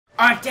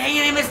Oh, dang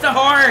it, I missed the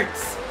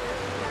hearts!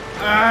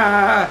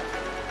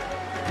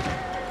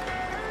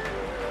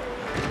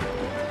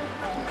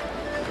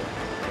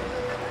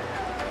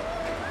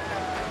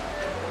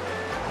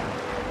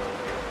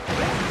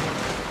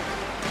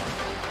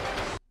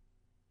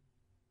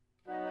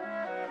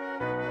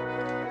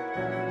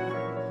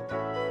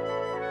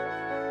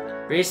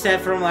 Reset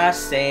from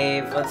last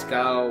save. Let's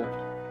go.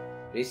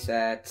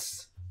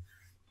 Resets.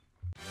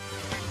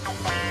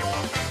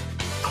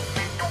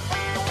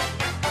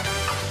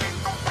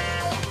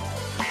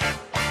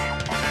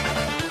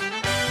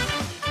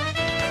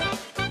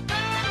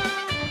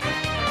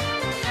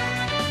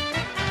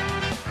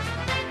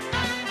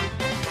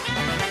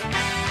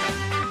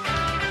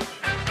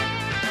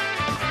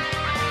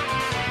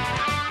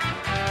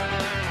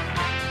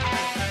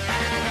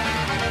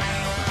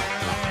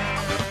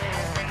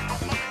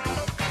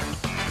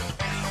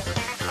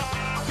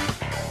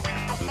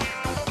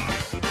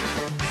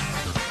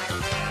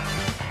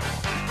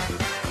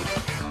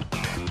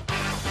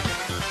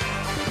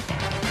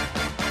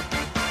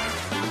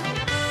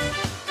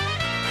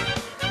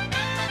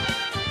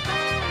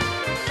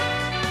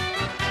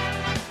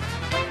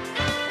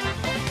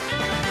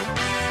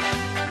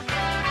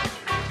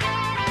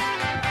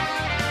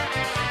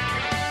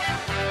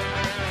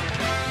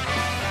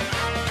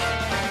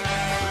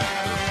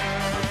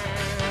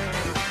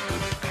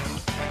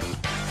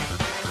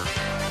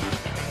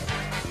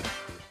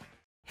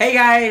 Hey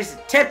guys,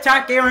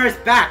 TipTop Gamer is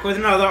back with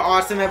another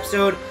awesome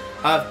episode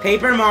of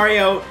Paper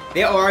Mario,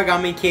 the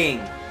Origami King.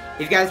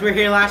 If you guys were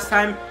here last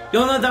time,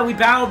 you'll know that we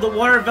battled the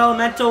Water of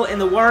Elemental in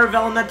the Water of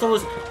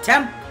Elemental's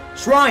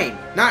Shrine.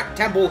 Not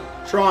Temple,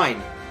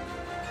 Shrine.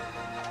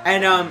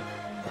 And,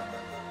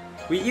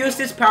 we used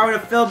this power to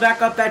fill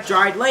back up that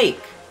dried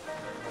lake.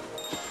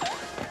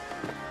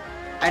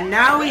 And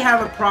now we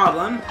have a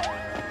problem.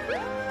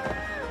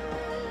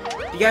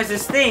 Because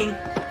this thing...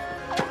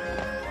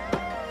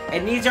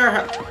 It needs our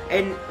help,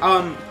 and,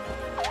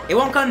 it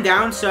won't come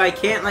down, so I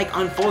can't, like,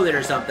 unfold it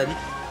or something.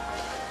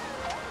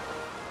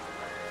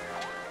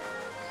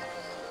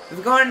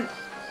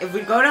 If we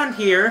go down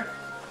here,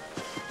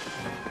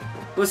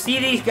 we'll see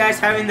these guys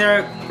having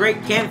their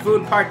great canned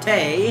food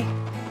party.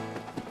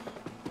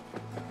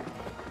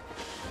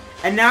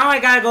 And now I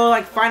gotta go,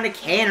 like, find a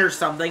can or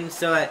something,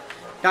 so that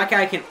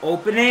guy can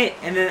open it,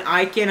 and then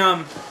I can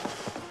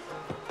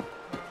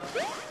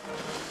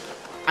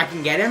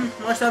get him,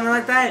 or something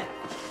like that.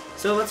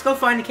 So let's go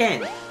find a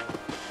can.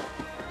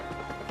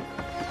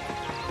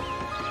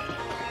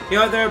 You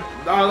know, there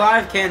are a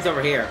lot of cans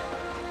over here.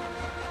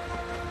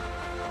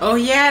 Oh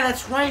yeah,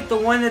 that's right, the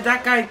one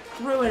that guy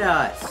threw at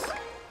us.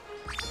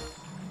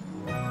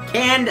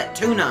 Canned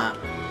tuna.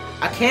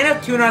 A can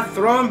of tuna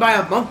thrown by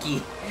a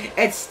monkey.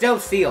 It's still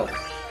sealed.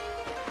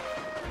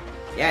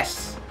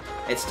 Yes,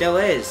 it still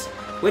is.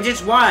 Which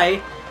is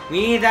why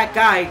we need that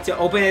guy to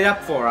open it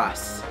up for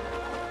us.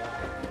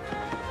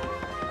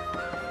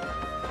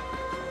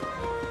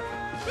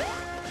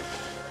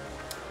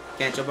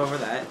 Can't jump over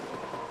that.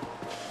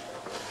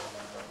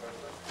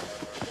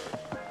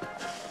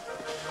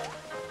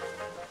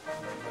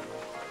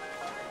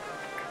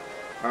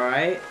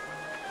 Alright.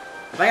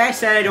 Like I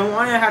said, I don't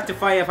want to have to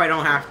fight if I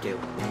don't have to.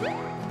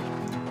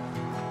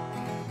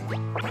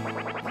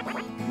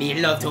 Me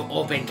love to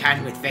open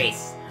can with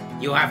face.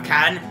 You have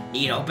can?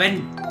 Need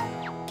open?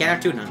 Can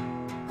of tuna.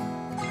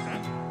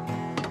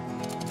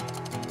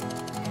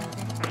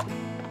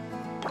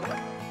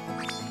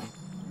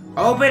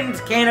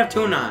 Opened can of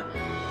tuna.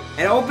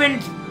 An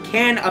opened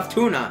can of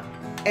tuna.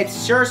 It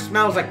sure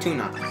smells like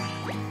tuna.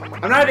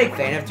 I'm not a big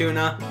fan of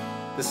tuna.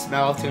 The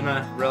smell of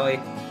tuna, really.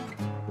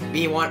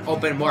 We want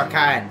open more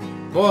can.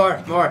 More,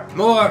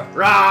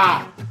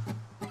 rah!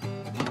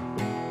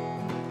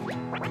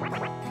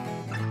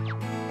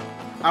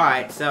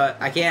 Alright, so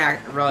I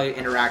can't really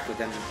interact with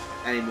them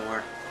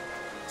anymore.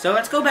 So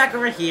let's go back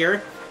over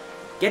here.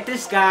 Get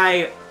this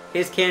guy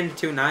his canned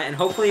tuna, and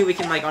hopefully we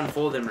can, like,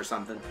 unfold him or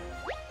something.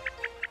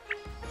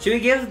 Should we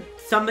give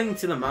something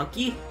to the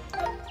monkey?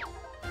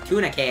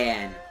 Tuna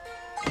can.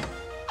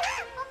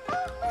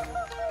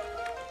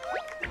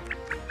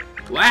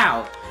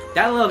 Wow,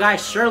 that little guy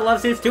sure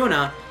loves his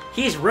tuna.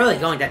 He's really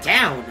going to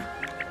town.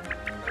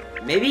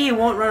 Maybe he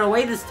won't run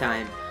away this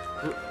time.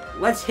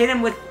 Let's hit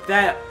him with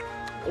that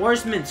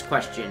Oarsman's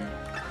question.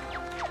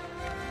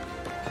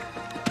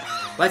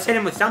 Let's hit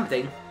him with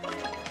something.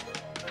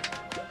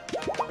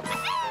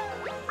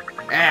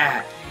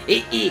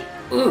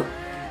 Ooh.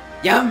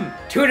 Yum!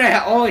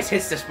 Tuna always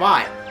hits the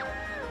spot.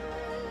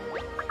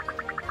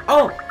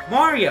 Oh,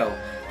 Mario!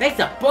 Thanks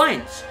a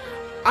bunch!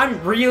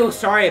 I'm real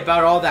sorry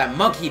about all that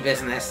monkey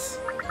business.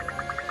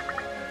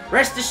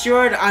 Rest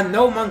assured, I'm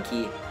no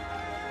monkey.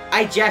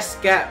 I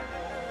just got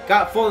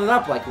folded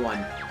up like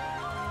one.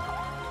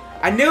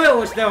 I knew it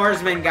was the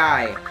Oarsman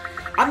guy.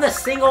 I'm the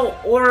single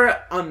order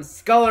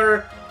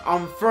scholar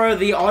for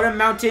the Autumn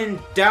Mountain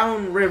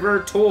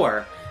Downriver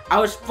tour. I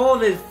was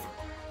folded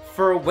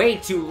for way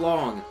too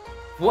long.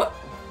 What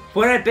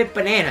a bit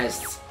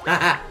bananas.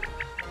 Haha.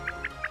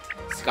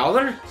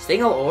 Scholar?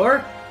 Single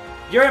ore?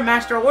 You're a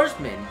master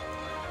oarsman.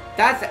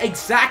 That's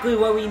exactly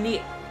what we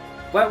need.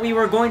 What we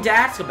were going to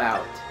ask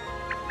about.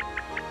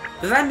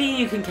 Does that mean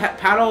you can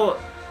paddle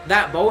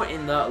that boat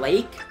in the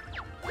lake?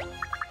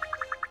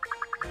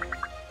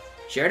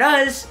 Sure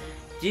does.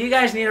 Do you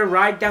guys need a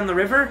ride down the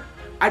river?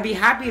 I'd be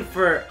happy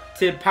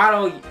to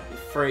paddle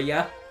for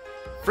ya,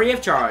 free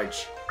of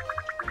charge.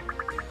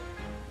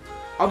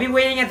 I'll be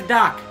waiting at the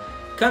dock.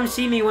 Come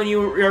see me when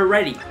you're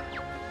ready.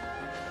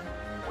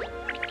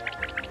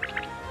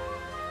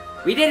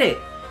 We did it!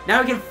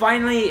 Now we can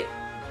finally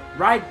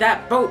ride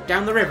that boat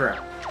down the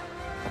river.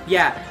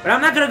 Yeah, but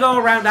I'm not gonna go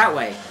around that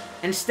way.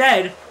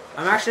 Instead,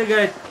 I'm actually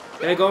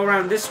gonna go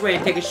around this way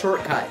and take a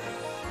shortcut.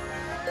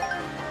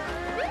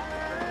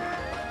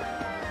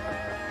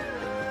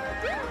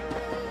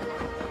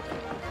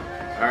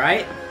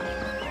 Alright.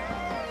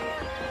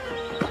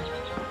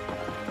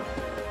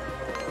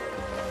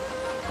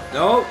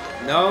 No,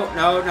 no,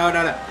 no, no,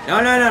 no, no.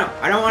 No, no, no.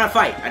 I don't want to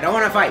fight. I don't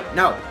want to fight.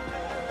 No.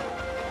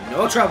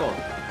 No trouble.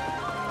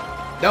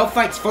 No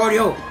fights for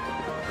you.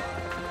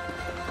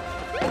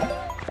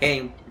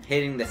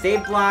 Hitting the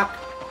save block.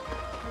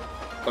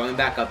 Going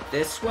back up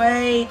this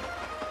way.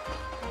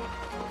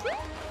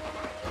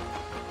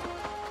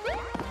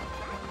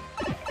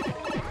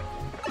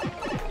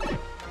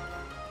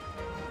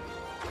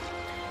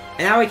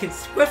 And now we can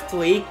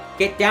swiftly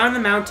get down the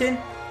mountain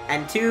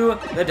and to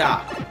the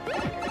dock.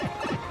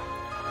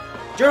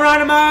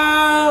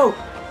 Geronimo!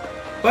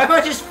 What if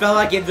I just fell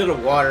like into the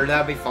water?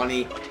 That'd be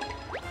funny.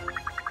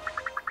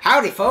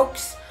 Howdy,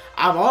 folks.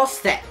 I'm all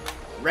set.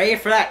 Ready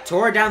for that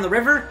tour down the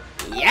river?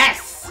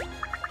 Yes!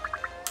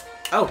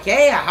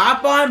 Okay, I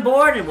hop on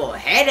board and we'll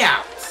head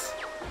out.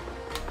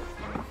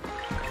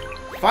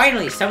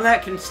 Finally, someone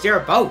that can steer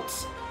a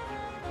boat.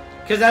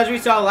 Because as we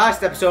saw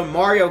last episode,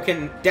 Mario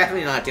can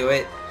definitely not do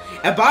it.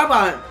 And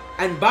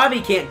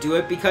Bobby can't do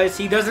it because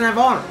he doesn't have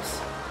arms.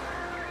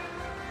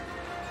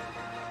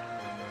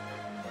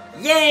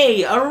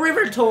 Yay! A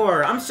river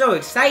tour! I'm so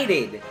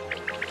excited!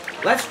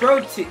 Let's row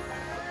to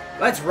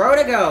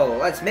go!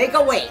 Let's make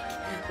a wake!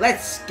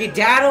 Let's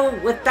skedaddle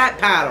with that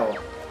paddle!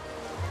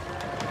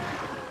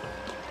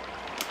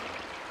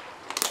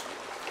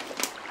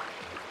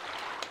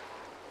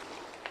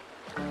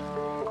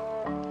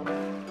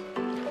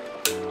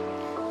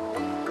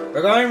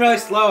 We're going really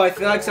slow. I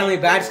feel like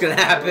something bad's gonna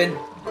happen.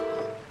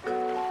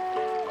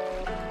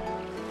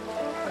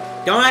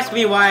 Don't ask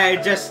me why, I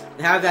just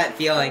have that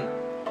feeling.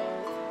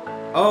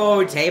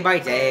 Oh, day by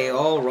day,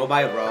 oh, row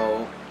by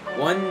row.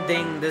 One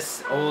thing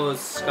this old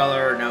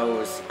scholar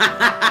knows.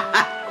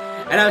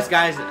 I know those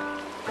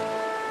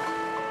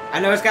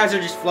guys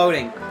are just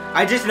floating.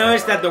 I just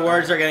noticed that the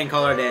words are getting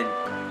colored in.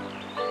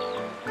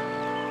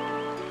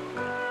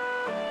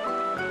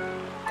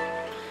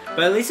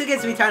 But at least it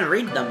gives me time to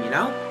read them, you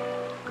know?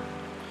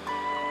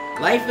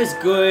 Life is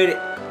good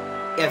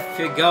if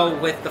you go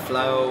with the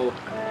flow.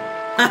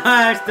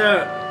 Haha, it's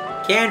the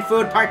canned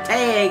food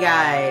partay,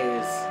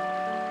 guys.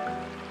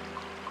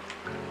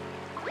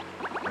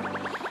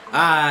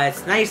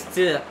 It's nice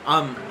to,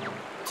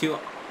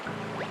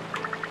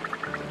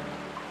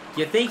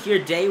 you think your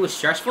day was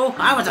stressful?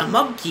 I was a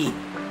monkey!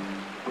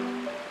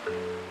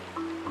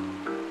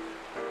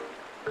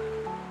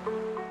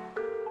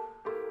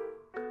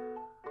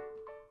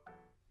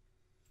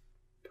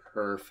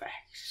 Perfect.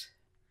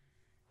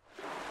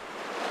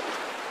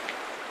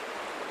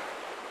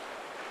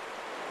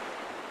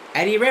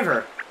 Eddy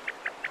River.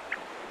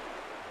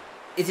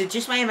 Is it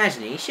just my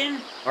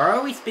imagination? Or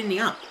are we spinning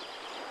up?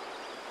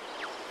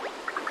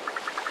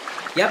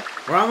 Yep,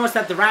 we're almost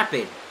at the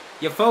rapid.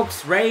 You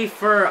folks ready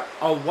for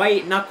a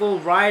white knuckle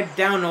ride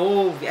down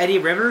old Eddy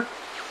River?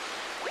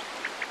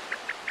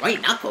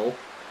 White knuckle?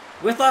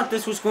 We thought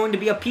this was going to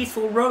be a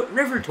peaceful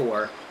river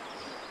tour.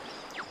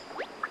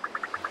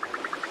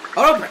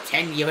 Oh, don't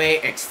pretend you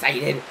ain't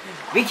excited.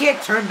 We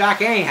can't turn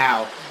back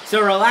anyhow,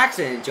 so relax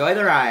and enjoy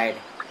the ride.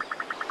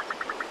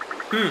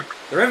 The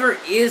river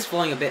is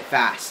flowing a bit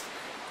fast.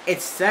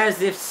 It's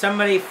as if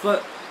somebody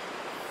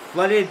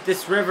flooded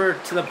this river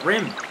to the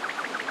brim.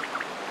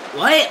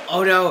 What?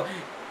 Oh no,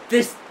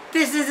 this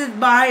isn't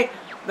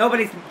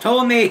nobody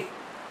told me.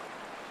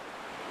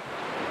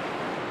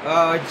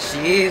 Oh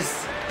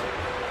jeez.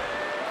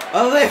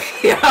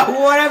 Olivia,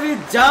 what have you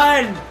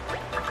done?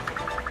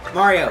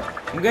 Mario,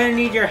 I'm gonna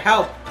need your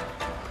help,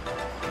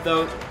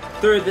 though,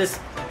 through this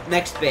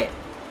next bit.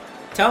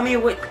 Tell me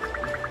what...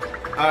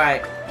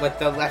 Alright, with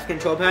the left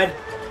control pad,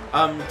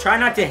 try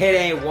not to hit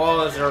any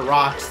walls or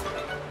rocks.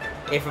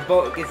 If a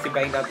boat gets too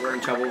banged up, we're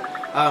in trouble.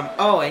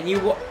 Oh, and you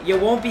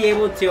won't be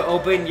able to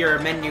open your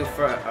menu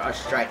for a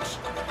stretch.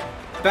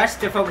 Best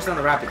to focus on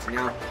the rapids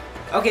now.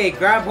 Okay,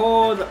 grab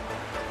hold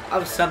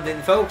of something,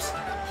 folks.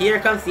 Here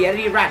comes the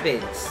Eddy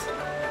Rapids.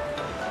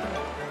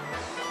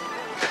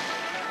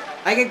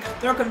 I can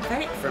throw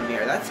confetti from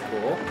here, that's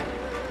cool.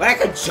 But I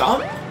could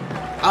jump?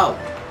 Oh.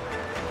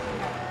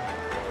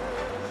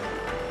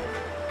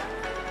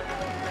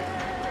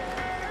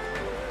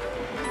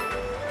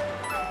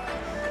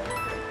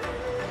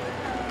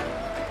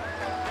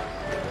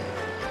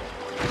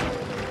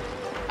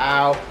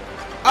 Ow.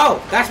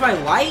 Oh, that's my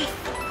life?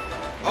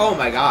 Oh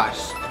my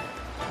gosh.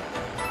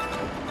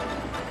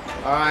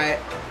 Alright.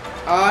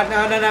 Oh,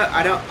 no, no, no.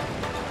 I don't...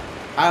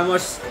 I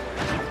almost...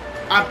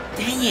 Oh,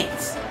 dang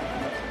it.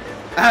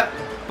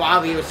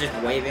 Bobby was just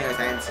waving his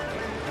hands.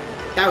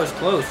 That was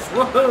close.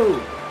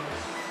 Woohoo!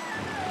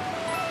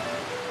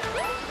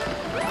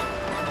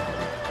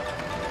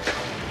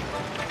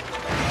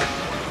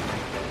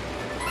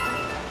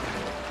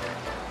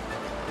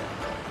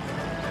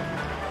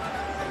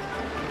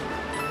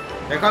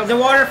 Here comes the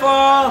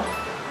waterfall!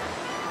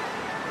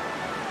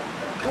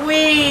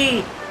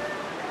 Whee!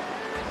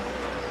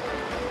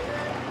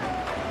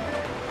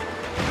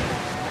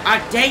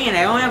 Ah, dang it,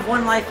 I only have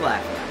 1 life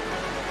left.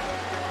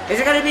 Is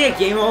it gonna be a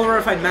game over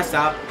if I mess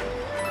up?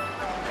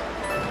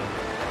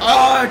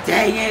 Oh,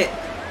 dang it!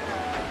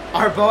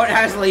 Our boat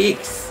has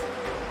leaks.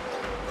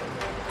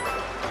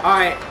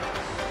 Alright.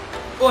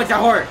 Oh, it's a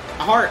heart.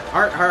 A heart.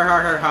 Heart, heart,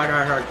 heart, heart, heart,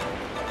 heart, heart.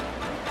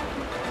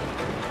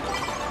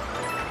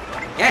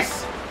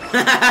 Yes!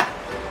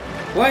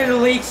 One of the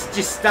leaks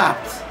just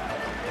stopped.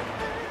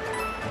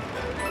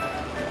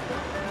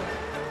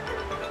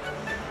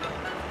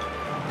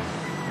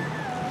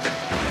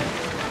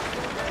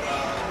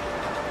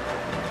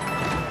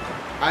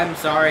 I'm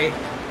sorry.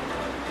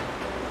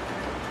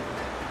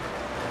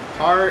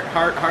 Heart,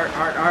 heart, heart,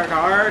 heart, heart,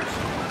 heart.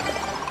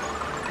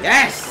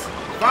 Yes!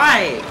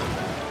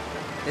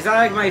 5! Is that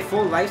like my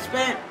full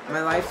lifespan?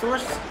 My life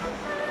source?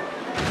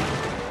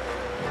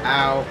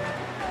 Ow.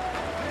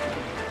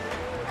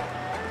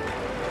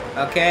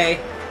 Okay.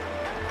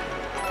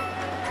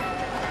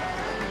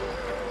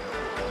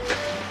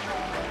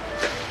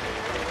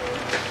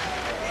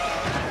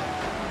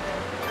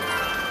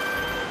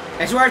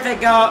 It's worth it,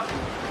 go.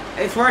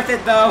 It's worth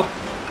it, though.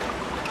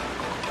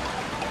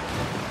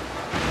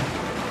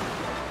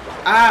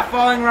 Ah,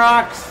 falling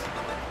rocks.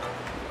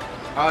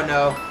 Oh,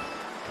 no.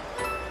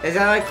 Is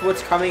that, like,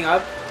 what's coming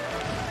up?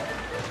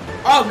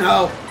 Oh,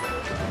 no.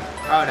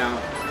 Oh, no.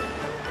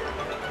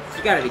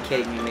 You gotta be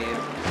kidding me, man.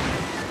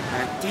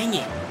 Dang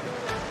it.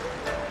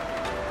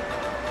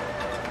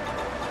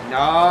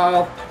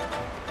 No.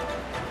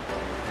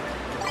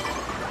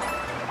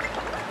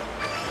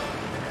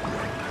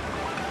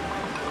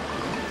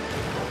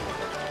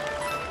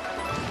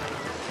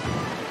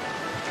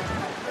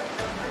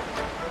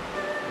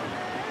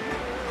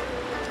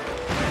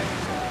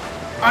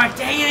 Oh,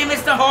 dang it, I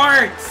missed the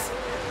hearts!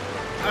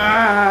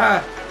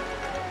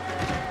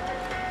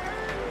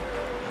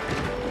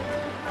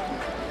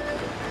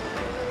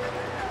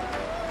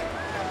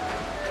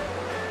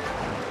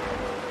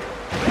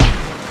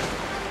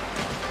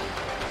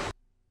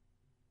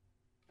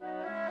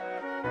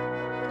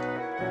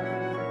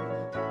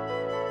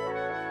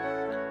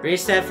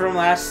 Reset from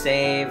last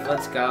save.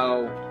 Let's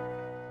go.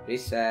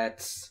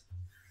 Resets.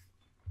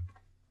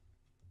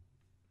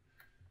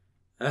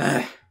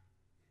 Ugh.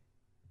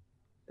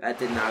 That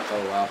did not go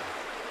well.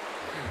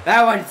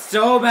 That went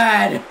so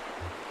bad.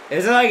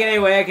 Is there like any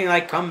way I can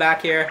like come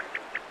back here?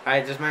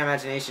 Alright, just my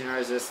imagination, or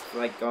is this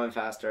like going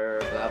faster?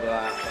 Blah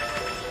blah.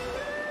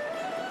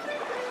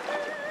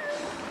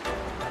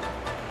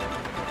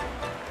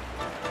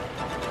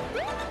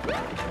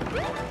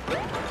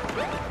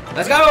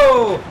 Let's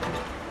go!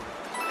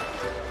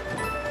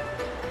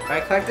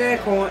 Alright,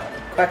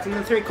 collecting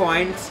the 3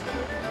 coins.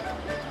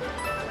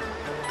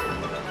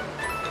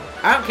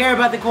 I don't care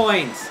about the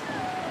coins.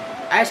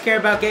 I just care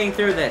about getting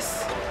through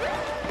this.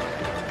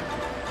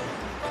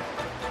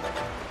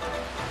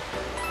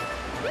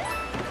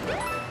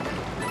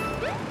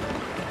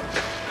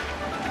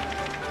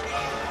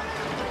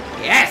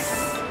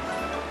 Yes!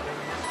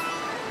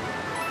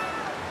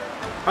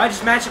 I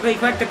just magically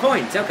collect the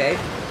coins. Okay.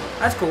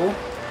 That's cool.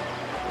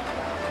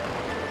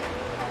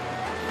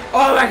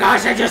 Oh my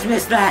gosh, I just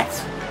missed that!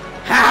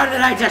 How did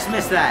I just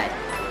miss that?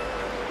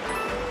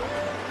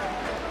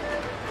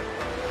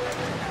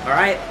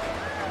 Alright.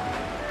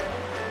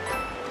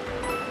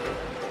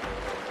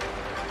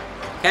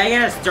 Can I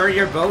get a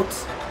sturdier boat?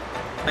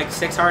 Like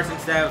 6 hearts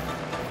instead of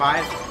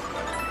 5?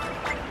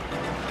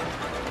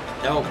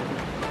 Nope.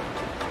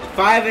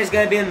 5 is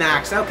gonna be the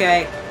max,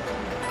 okay.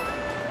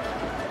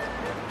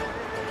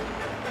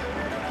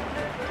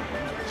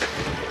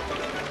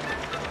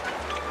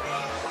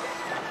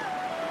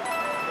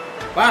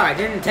 Wow, I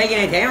didn't take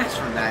any damage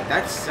from that.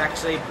 That's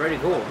actually pretty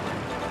cool.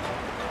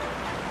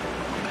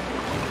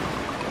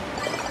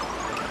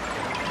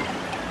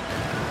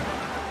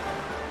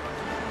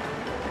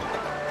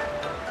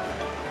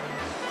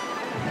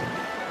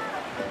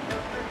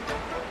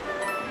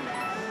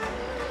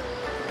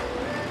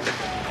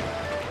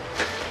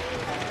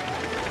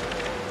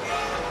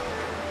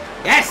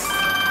 Yes!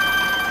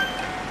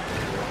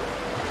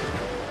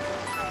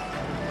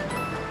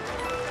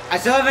 I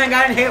still haven't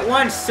gotten hit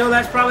once, so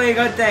that's probably a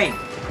good thing.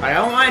 But I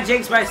don't want to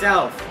jinx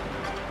myself.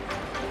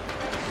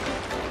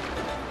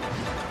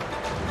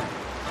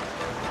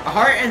 A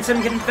heart and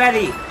some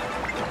confetti.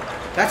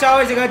 That's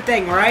always a good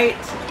thing, right?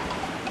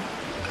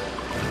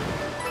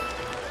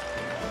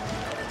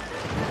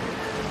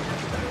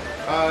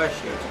 Oh,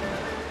 shit.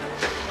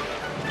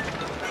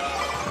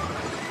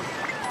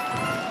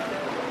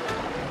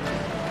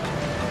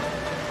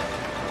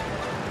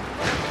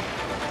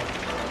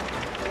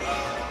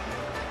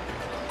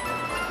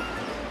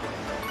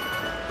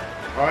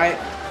 Alright.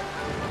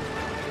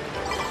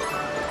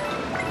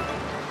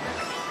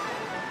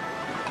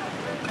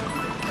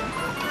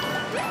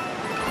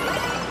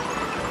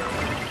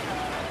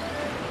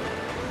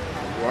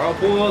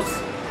 Whirlpools.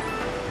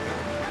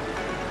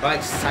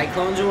 Like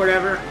cyclones or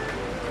whatever.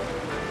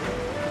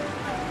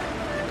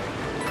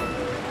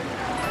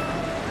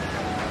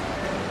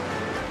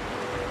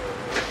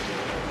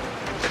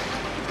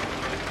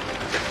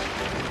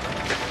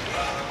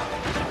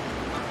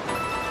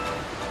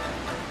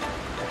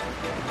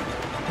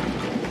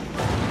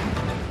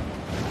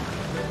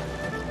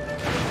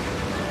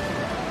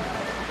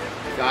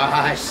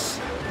 Gosh.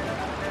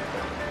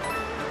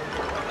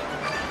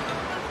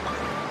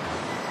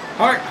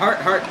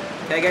 Heart.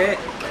 Can I get it?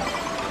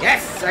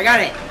 Yes, I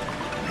got it.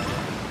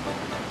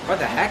 What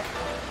the heck?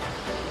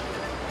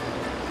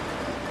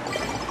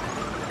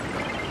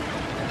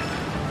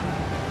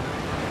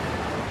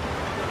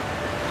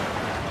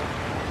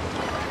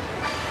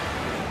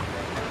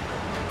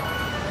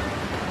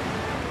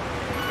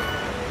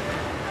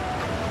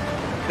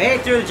 Made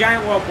it through the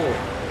giant whirlpool.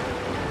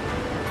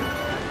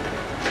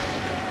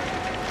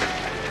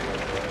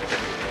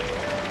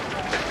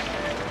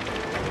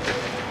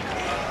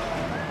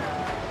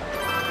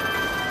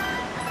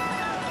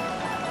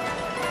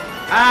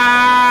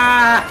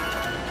 Ah!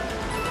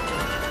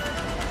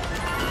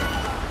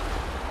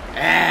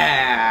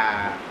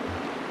 Yeah.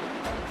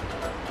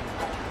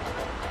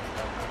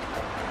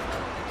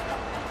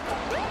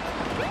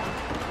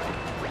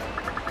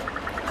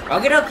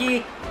 Okie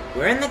dokie,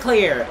 we're in the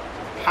clear.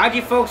 How'd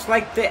you folks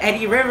like the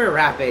Eddy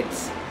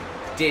Rapids?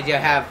 Did you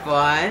have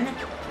fun?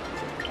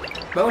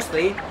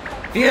 Mostly.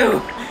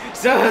 Phew!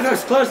 Some of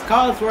those close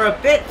calls were a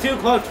bit too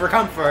close for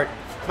comfort.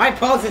 My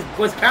pulse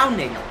was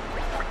pounding.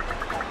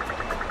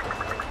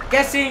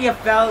 Guessing you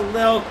felt a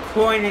little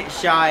coin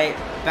shy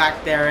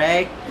back there,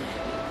 eh?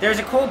 There's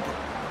a cool...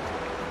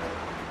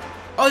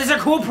 Oh, there's a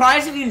cool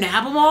prize if you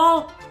nab them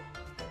all?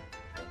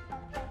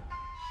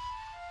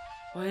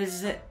 What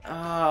is it?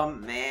 Oh,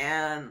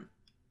 man.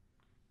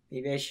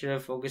 Maybe I should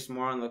have focused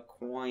more on the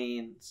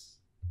coins.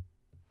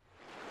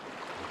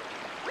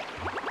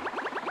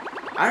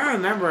 I don't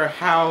remember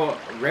how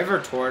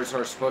river tours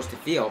are supposed to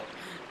feel,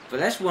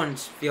 but this one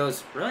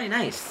feels really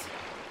nice.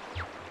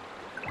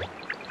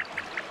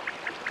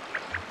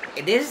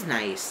 It is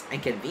nice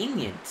and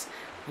convenient.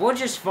 We'll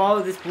just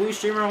follow this blue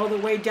streamer all the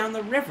way down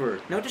the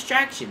river. No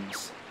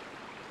distractions.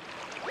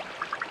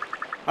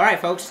 Alright,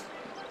 folks.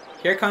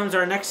 Here comes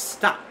our next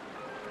stop.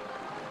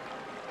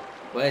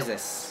 What is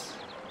this?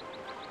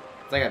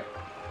 It's like a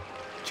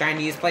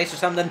Chinese place or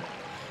something?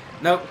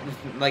 Nope.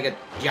 Like a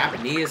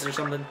Japanese or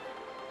something.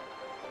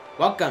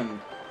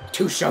 Welcome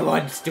to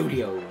Shogun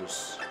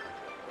Studios.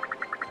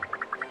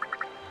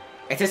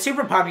 It's a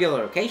super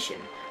popular location,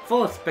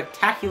 full of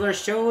spectacular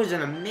shows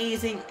and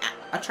amazing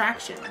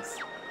attractions.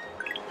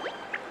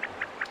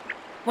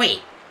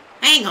 Wait,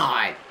 hang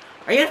on.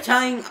 Are you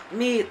telling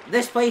me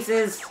this place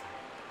is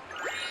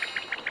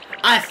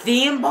a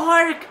theme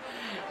park?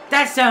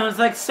 That sounds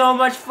like so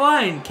much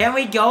fun. Can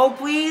we go,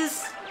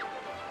 please?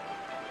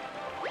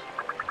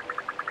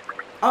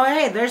 Oh,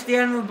 hey, there's the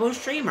end of the blue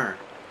streamer.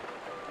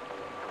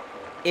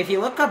 If you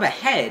look up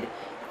ahead,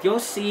 you'll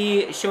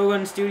see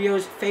Shogun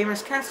Studios'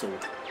 famous castle.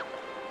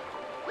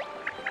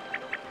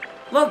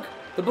 Look,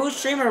 the blue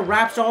streamer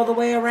wraps all the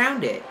way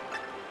around it.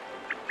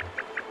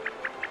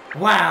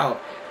 Wow.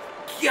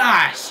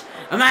 Gosh,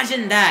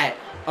 imagine that.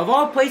 Of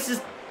all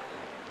places,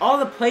 all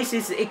the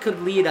places it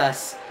could lead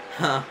us.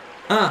 Huh.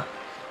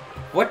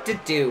 What to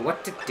do?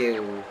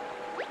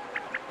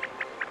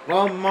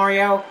 Well,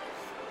 Mario,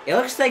 it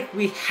looks like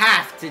we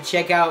have to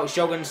check out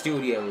Shogun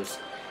Studios.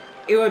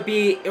 It would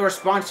be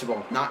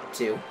irresponsible not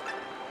to.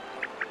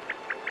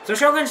 So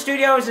Shogun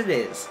Studios it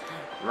is,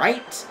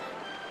 right?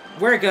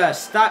 We're gonna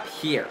stop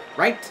here,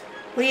 right?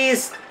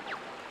 Please?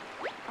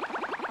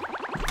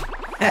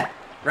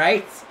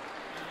 Right?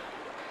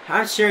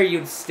 I'm sure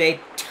you'd stay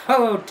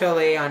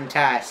totally on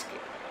task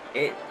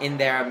in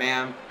there,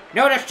 ma'am.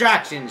 No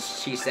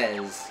distractions, she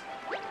says.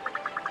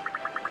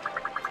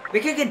 We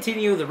can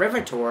continue the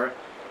river tour,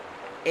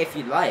 if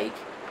you'd like.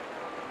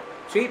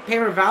 Sweet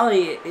Paper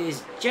Valley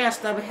is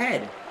just up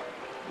ahead.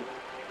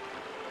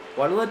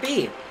 What'll it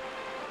be?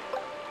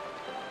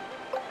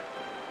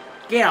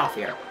 Get off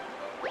here.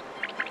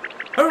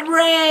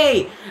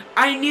 Hooray!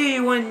 I knew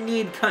you wouldn't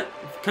need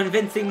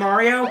convincing,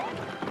 Mario.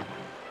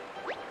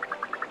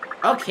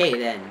 Okay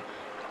then.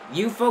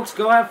 You folks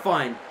go have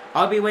fun.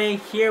 I'll be waiting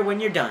here when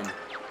you're done.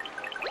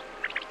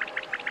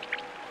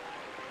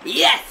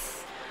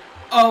 Yes!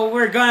 Oh,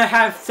 we're gonna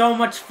have so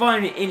much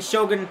fun in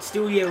Shogun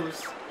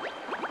Studios.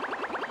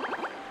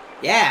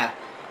 Yeah,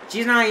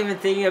 she's not even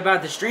thinking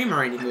about the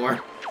streamer anymore.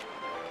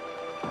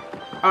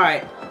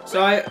 Alright,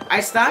 so I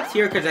stopped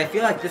here because I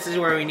feel like this is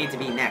where we need to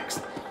be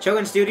next.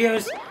 Shogun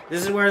Studios,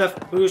 this is where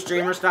the blue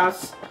streamer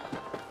stops.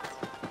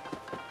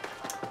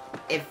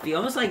 It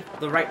feels like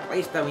the right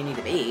place that we need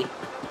to be.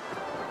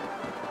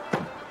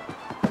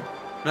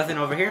 Nothing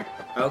over here?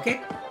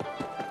 Okay.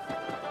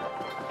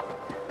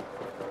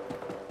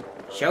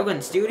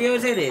 Shogun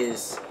Studios it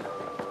is.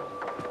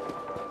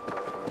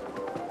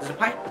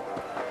 pie?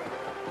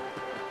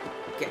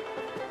 Okay.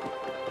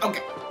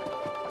 Okay.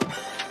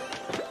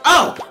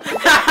 Oh!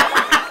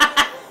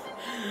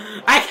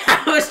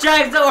 I was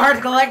trying so hard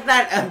to collect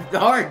that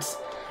hearts.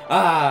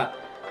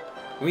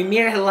 We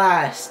meet at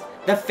last.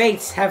 The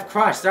fates have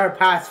crossed our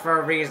paths for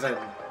a reason.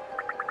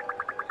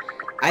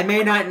 I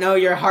may not know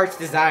your heart's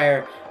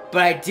desire,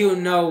 but I do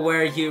know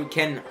where you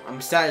can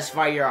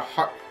satisfy your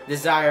heart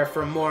desire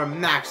for more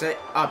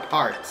max-up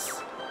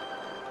hearts.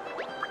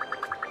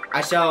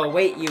 I shall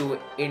await you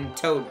in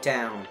Toad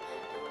Town,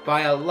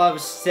 by a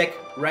lovesick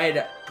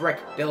red brick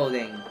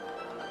building.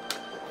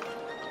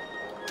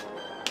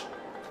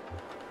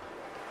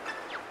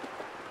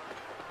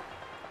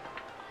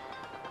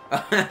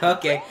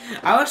 Okay,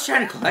 I was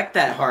trying to collect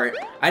that heart.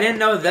 I didn't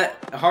know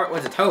that heart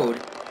was a toad.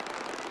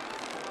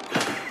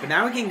 But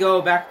now we can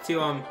go back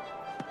to,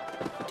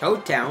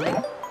 Toad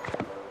Town.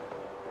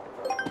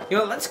 You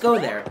know, let's go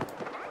there.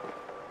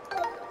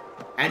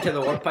 And to the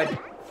warp pipe.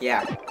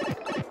 Yeah.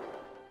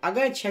 I'm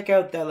gonna check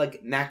out that,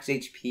 like, max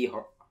HP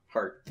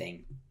heart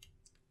thing.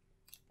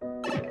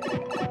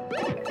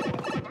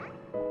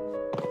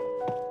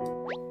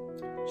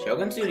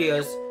 Shogun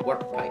Studios,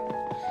 warp pipe.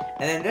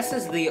 And then this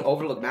is the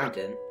Overlook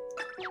Mountain.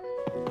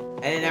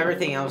 And then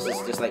everything else is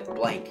just, like,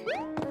 blank.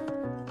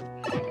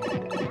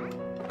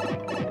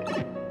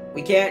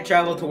 We can't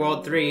travel to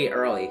World 3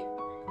 early.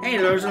 Hey,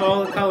 those are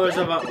all the colors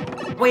of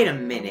a... Wait a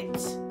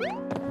minute.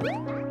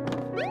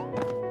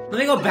 Let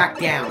me go back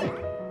down.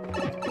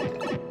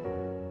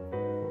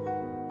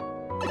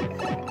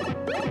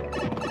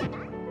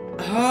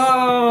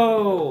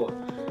 Oh!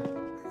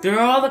 They're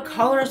all the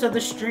colors of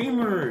the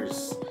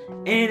streamers.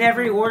 And in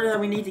every order that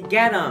we need to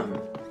get them.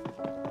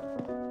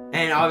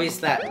 And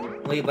obviously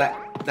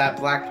that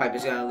black pipe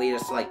is gonna lead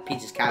us to, like,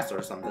 Peach's Castle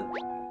or something.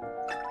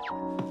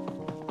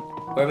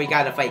 Where we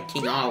gotta fight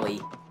King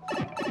Ollie.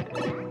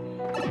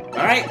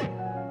 Alright.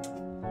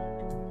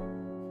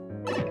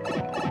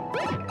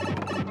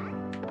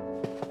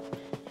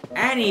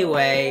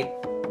 Anyway,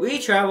 we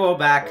travel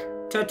back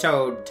to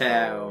Toad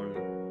Town.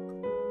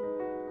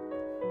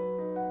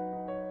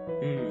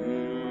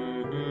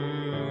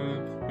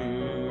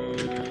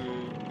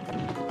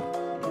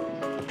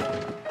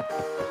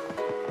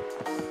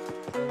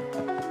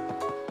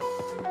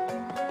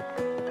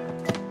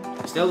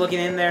 Still looking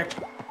in there?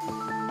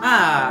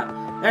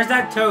 Ah, there's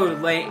that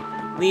toad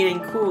leaning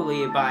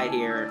coolly by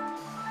here.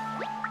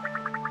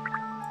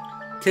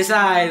 'Tis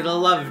I, the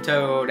love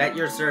toad, at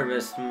your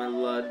service, my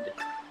lud.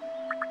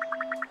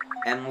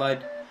 And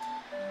lud.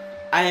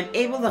 I am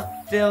able to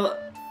feel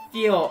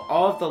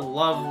all of the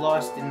love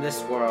lost in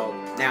this world.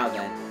 Now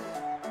then.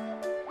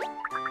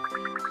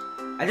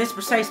 At this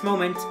precise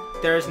moment,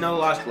 there is no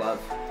lost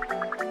love.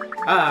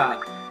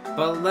 Ah,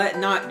 but let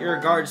not your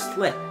guard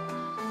slip.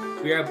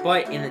 We are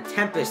but in the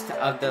tempest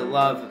of the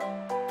love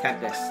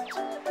tempest.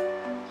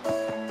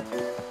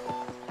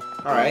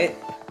 Alright.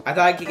 I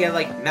thought I could get,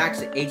 like,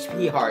 max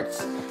HP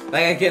hearts.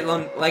 Like, I get,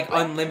 like,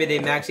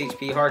 unlimited max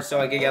HP hearts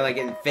so I could get, like,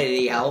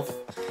 infinity health.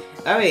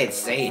 That would be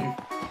insane.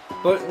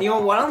 But, you know,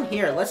 while I'm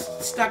here, let's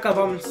stock up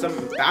on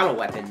some battle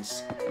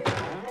weapons.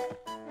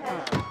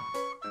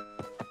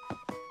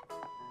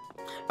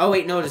 Oh,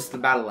 wait, no, this is the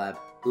battle lab.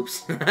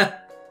 Oops.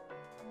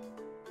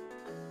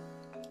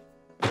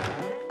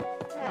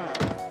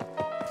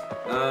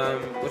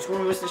 Which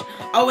one was this?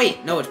 Oh,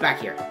 wait, no, it's back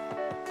here.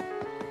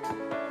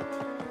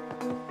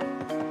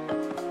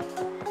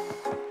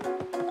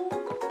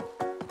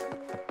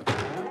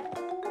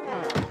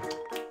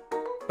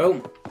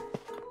 Boom.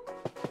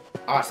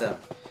 Awesome.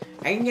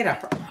 I can get a...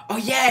 Oh,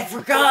 yeah, I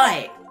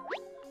forgot!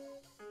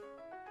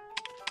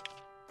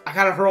 I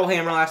got a hurl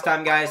hammer last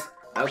time, guys.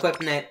 I'm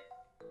equipping it.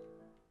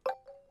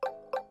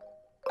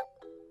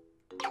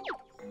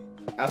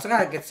 I also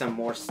gotta get some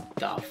more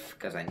stuff,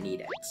 because I need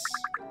it.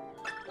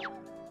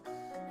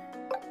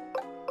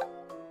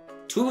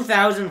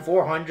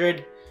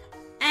 2,400?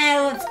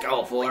 Let's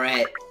go for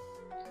it.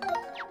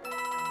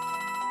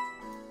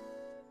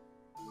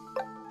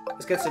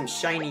 Let's get some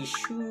shiny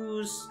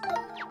shoes.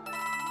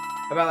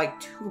 About like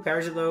 2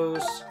 pairs of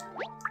those.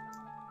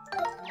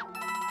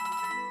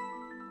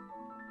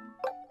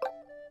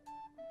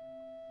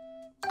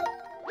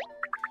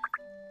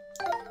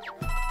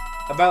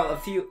 About a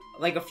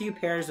few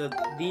pairs of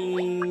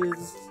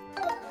these.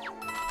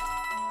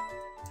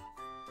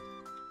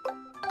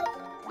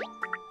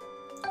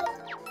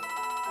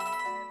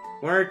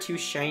 One or two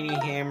shiny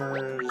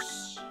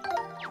hammers.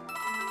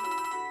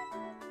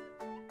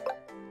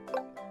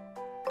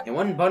 And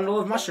one bundle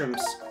of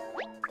mushrooms.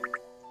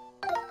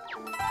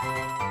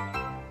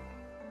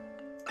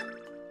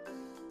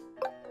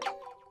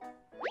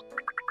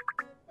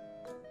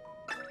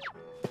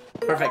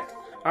 Perfect.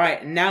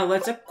 Alright, now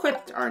let's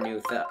equip our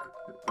new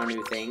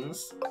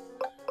things.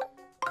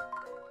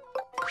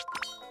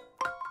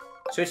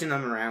 Switching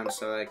them around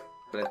so I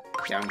put it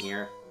down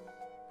here.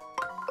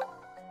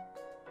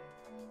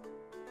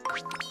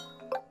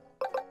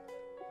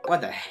 What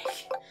the heck?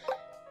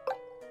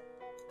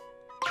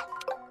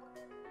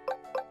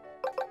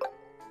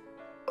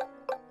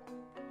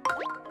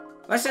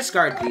 Let's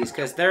discard these,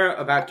 because they're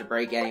about to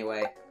break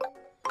anyway.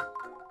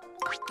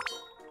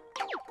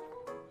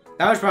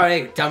 That was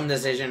probably a dumb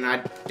decision.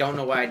 I don't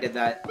know why I did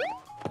that.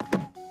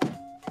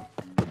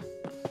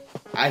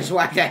 I just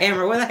whacked a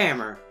hammer with a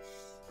hammer.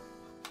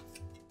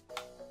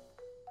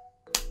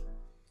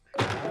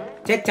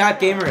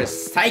 TikTok gamer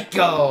is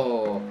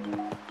psycho!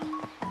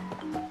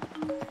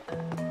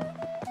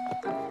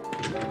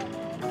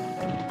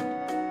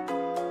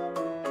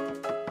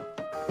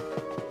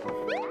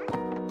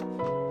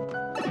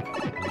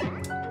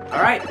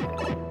 Alright.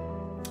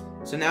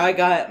 So now I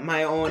got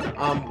my own,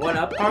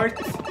 1-up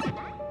parts.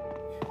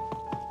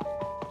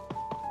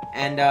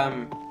 And,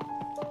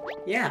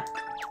 yeah.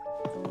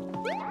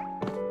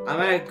 I'm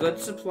at a good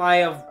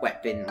supply of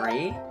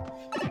weaponry.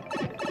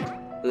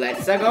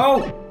 Let's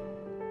go!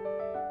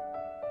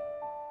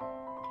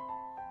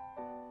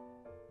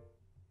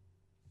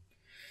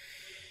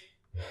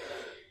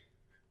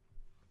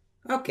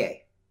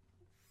 Okay.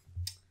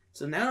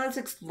 So now let's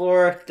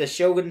explore the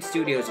Shogun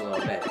Studios a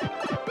little bit.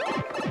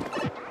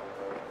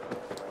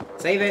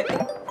 Save it.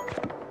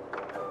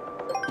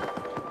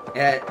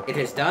 It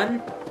is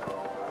done.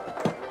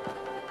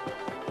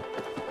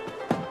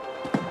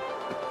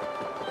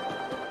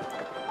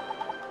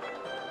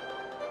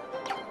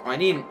 Oh, I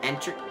need an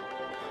entry.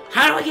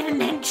 How do I get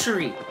an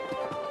entry?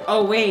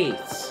 Oh, wait.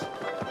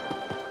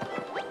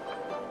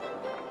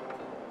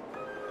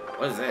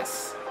 What is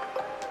this?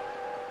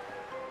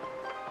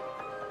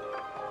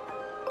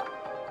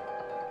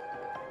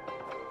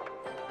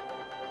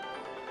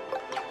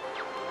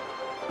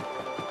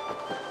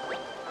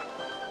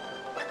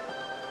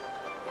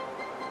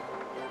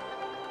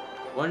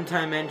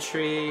 One-time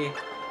entry,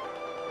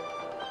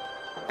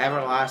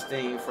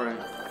 everlasting for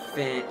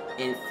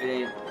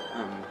infinite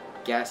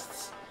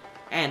guests,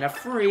 and a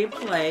free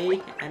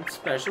play and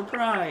special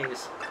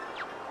prize.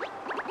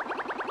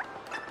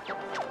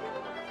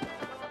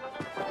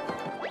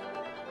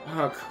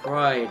 Oh,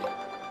 crud.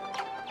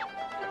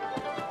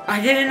 I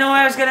didn't know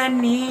I was gonna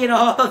need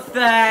all of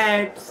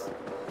that.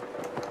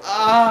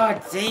 Oh,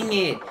 dang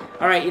it.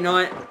 Alright, you know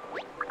what?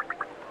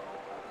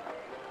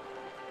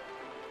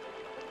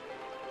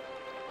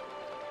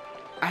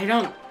 I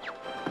don't...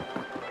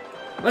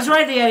 Let's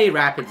ride the Eddy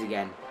Rapids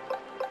again.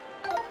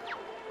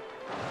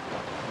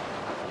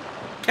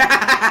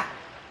 I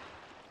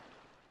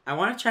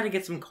want to try to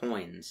get some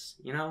coins,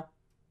 you know?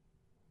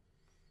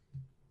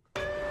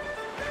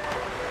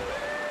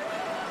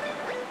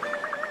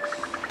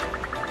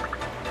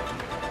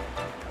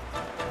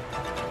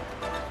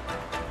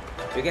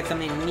 We get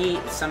something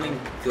neat, something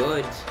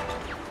good.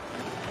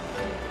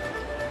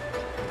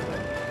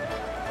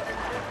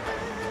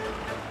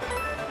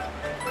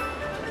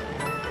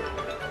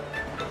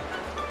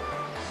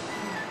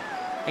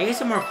 I need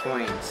some more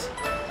coins.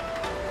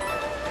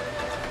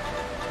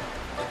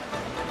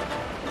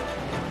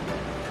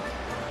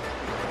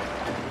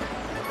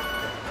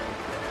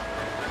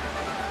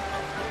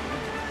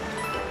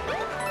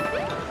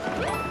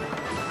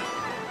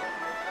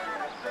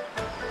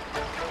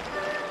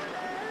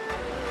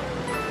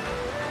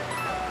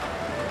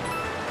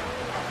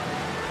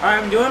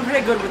 Alright, I'm doing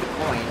pretty good with the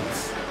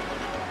coins.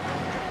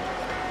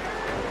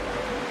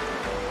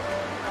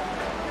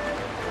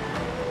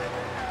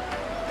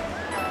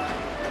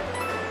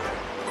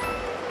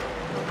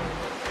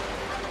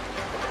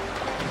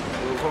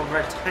 Over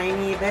a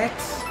tiny bit.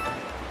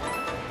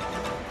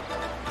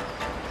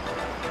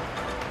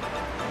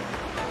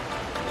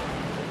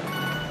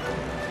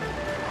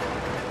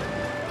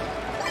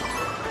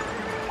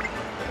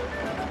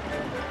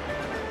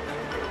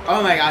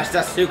 Oh my gosh,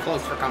 that's too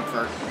close for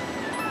comfort.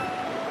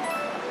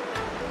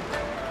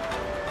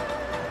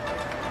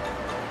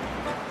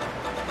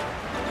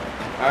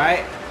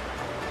 Alright.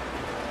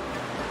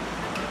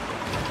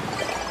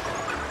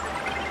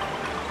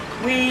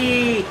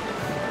 Whee!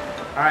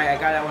 Alright, I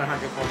got that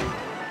 100 coin.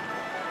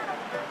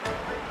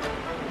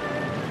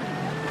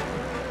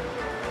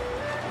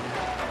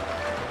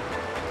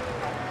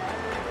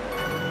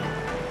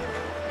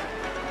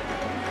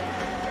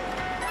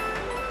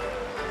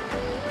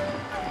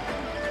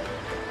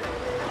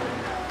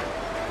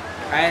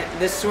 Alright,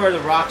 this is where the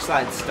rock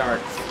slide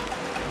starts.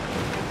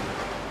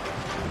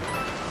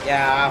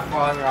 Yeah,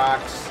 falling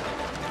rocks.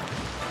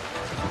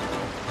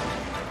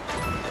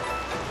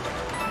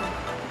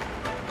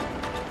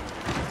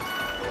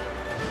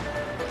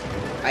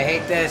 I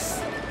hate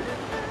this.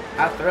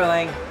 How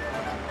thrilling.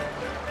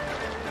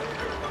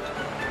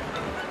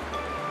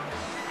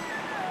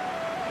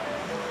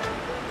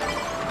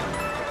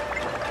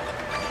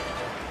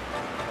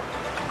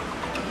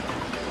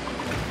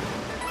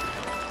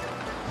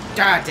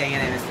 God dang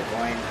it, I missed the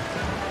coin.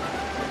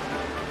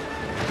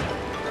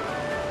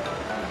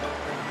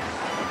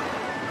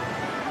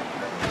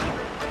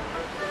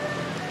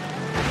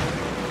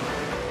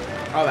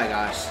 Oh my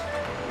gosh.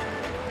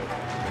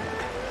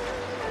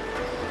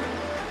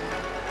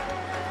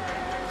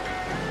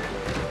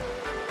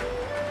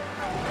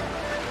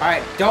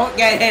 Alright, don't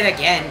get hit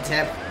again,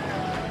 Tip.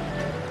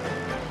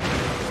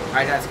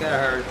 Alright, that's gonna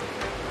hurt.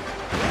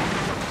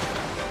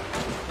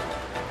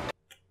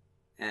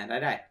 And I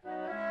die.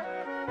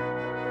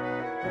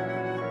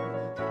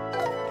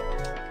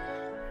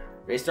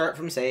 Restart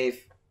from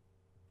save.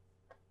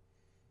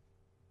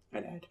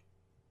 I died.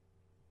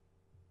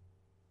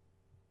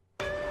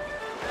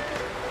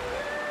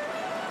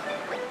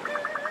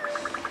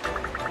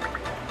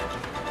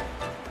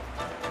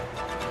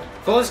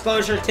 Full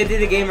disclosure, Tiddy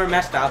the Gamer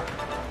messed up.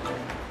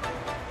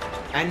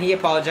 And he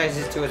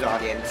apologizes to his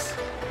audience.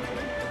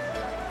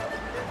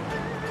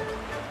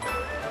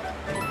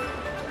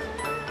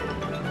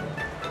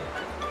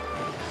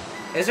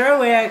 Is there a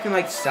way I can,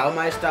 like, sell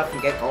my stuff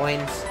and get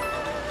coins?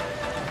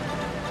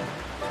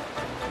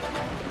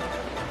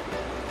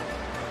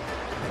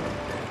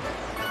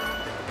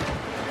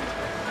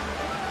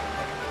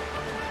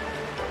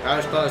 That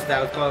was close,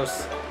 that was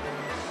close.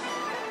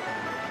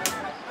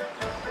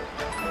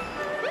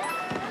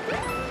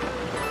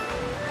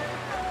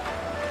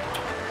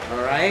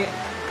 Alright.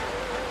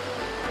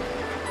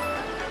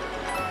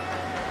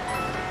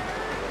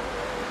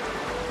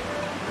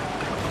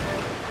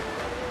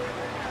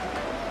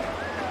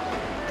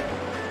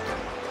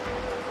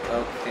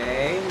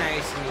 Okay,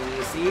 nice and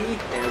easy.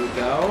 There we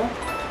go.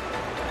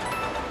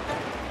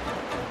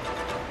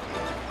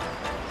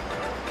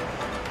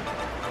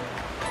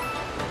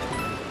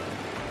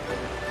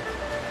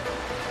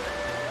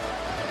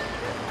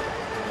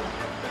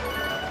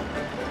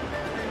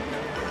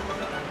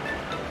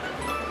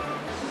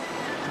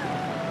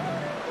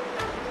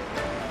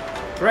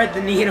 Thread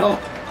the needle.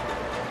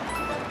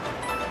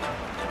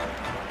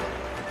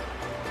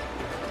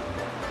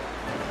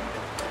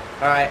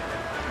 Alright.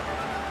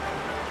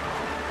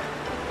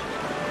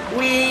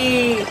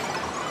 Wee!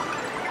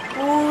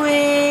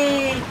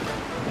 Wee!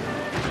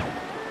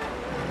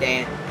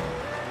 Damn.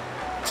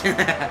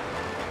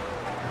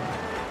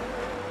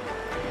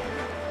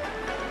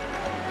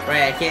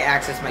 Right, I can't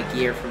access my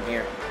gear from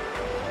here.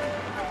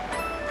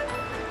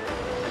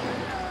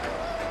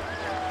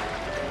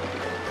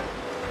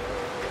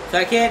 So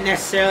I can't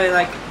necessarily,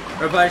 like,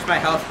 replenish my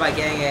health by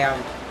getting a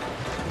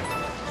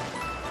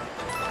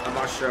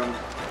mushroom.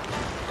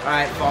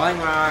 Alright, falling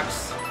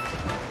rocks.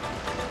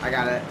 I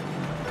got it.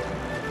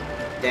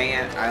 Dang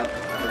it, I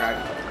forgot.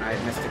 I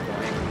missed a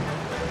coin.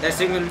 There's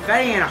some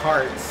confetti and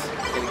hearts.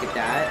 Gonna get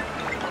that.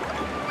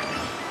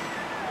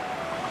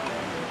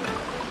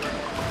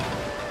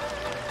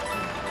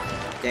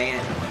 Dang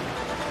it.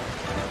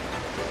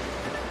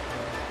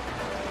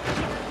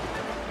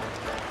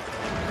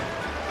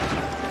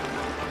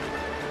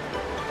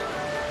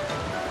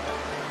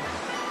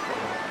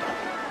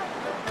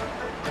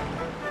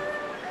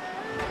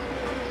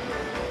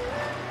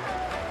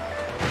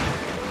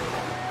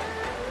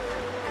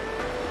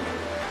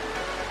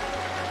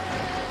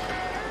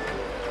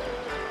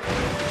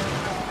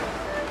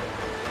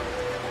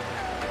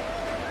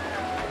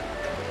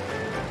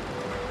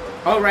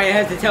 Oh right, it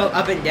has to tilt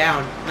up and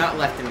down, not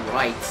left and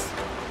right.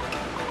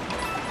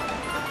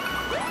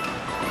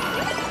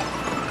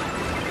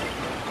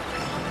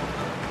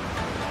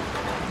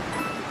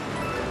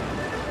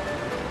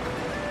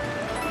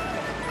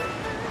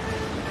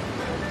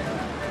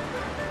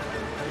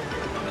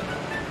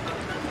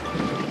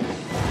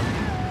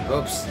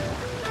 Oops.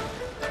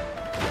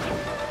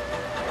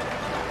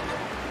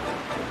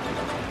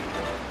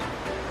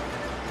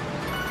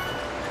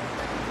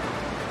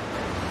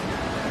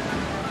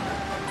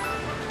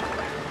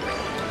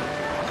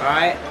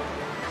 Alright.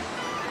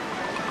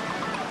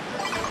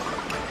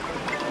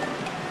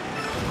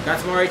 Got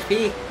some more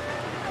HP.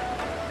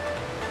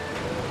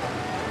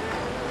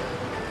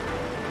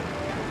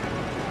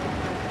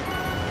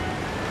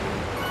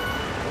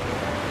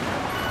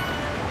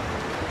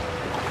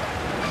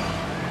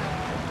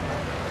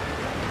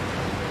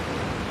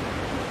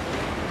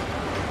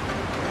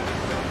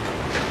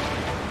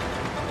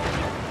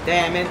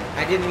 Damn it,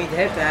 I didn't mean to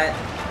hit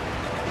that.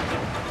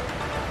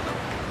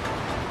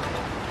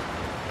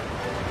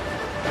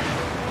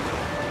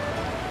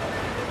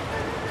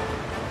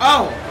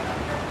 Oh!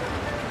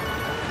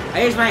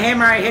 I used my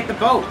hammer, I hit the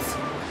boats.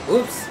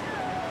 Oops.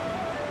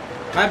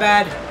 My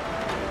bad.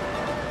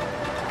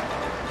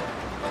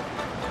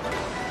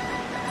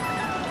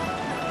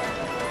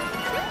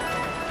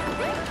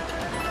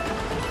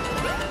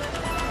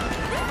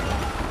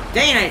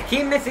 Dang it, I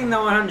keep missing the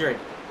 100.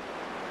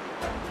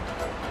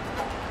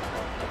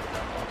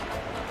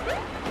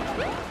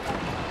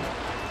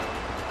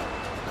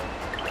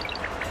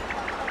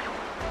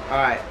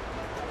 Alright.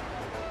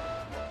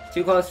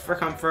 Too close for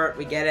comfort,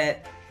 we get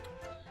it.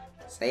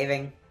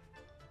 Saving.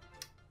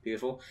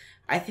 Beautiful.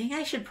 I think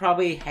I should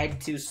probably head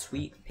to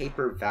Sweet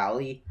Paper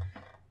Valley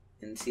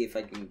and see if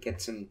I can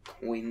get some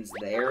coins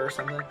there or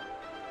something.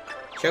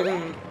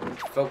 Shogun,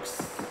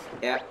 folks,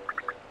 yeah.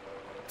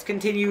 Let's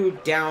continue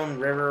down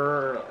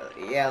river.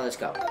 Yeah, let's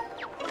go.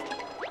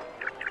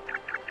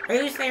 Are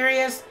you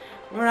serious?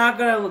 We're not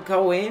gonna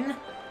go in?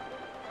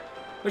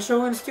 But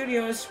Shogun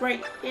Studios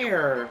right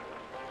here.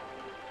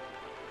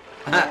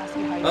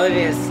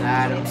 Olivia's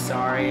sad, I'm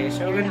sorry.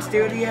 Shogun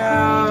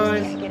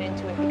Studios! Get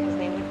into it because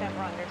they would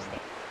never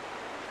understand.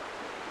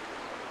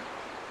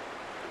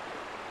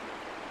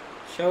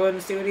 Shogun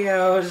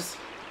Studios.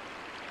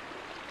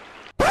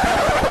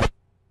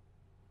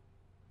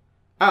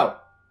 Oh.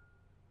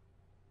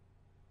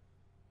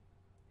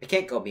 I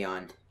can't go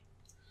beyond.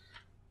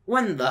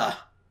 When the...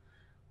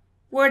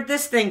 Where'd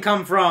this thing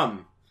come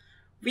from?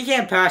 We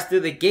can't pass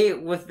through the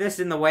gate with this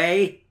in the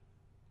way.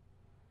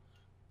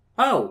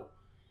 Oh.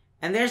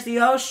 And there's the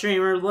old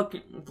streamer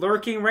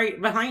lurking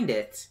right behind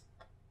it.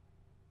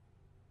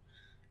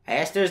 I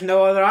guess there's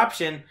no other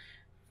option.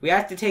 We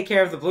have to take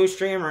care of the blue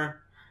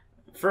streamer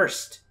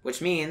first,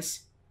 which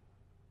means...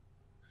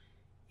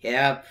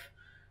 Yep.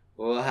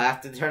 We'll have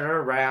to turn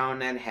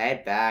around and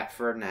head back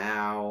for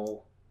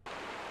now.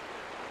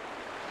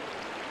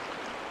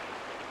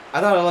 I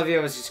thought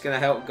Olivia was just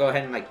gonna go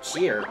ahead and, like,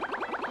 cheer.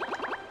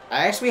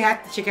 I actually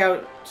have to check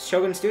out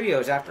Shogun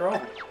Studios after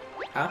all.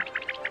 Huh?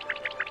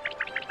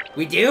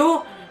 We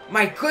do?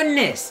 My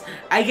goodness!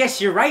 I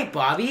guess you're right,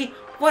 Bobby.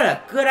 What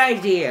a good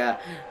idea.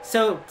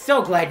 So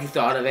glad you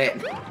thought of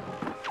it.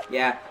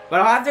 Yeah,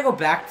 but I'll have to go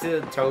back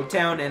to Toad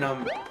Town and,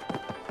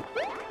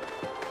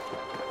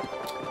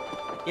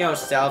 you know,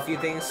 sell a few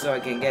things so I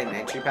can get an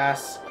entry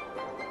pass.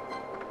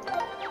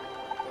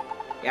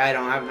 Yeah, I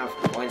don't have enough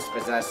coins to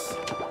possess.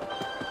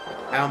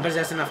 I don't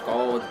possess enough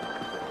gold.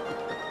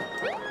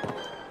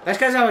 That's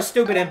because I was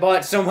stupid and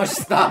bought so much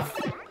stuff.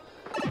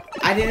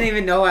 I didn't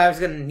even know I was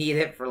gonna need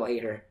it for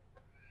later.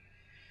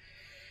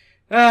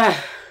 Or,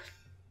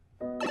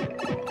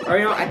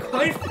 you know, I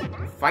could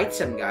fight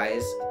some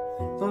guys.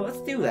 So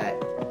let's do that.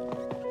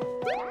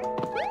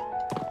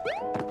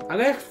 I'm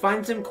gonna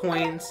find some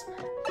coins.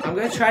 I'm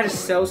gonna try to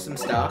sell some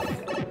stuff.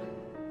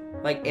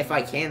 Like, if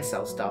I can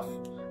sell stuff.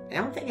 I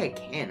don't think I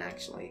can,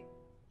 actually.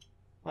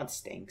 Well, it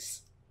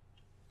stinks.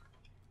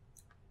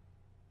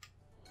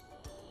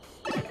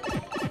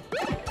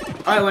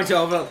 Oh, I went to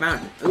Overlook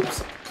Mountain.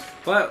 Oops.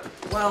 But,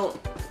 well,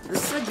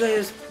 this is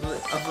as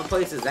good of a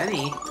place as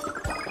any.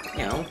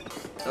 You know,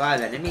 a lot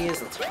of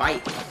enemies. Let's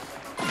fight.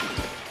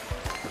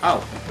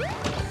 Oh.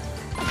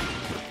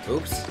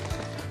 Oops.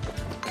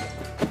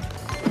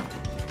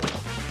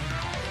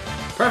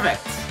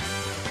 Perfect.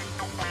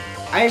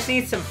 I just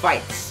need some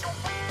fights.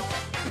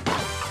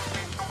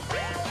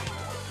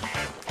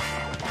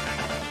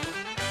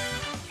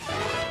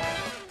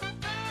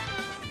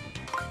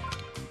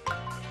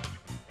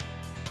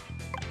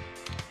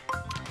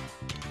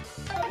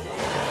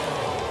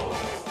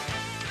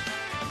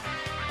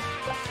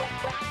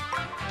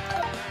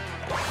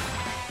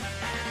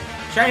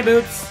 Shiny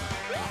boots.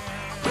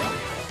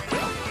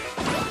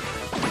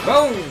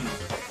 Boom.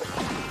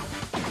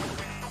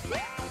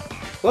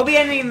 We'll be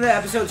ending the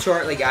episode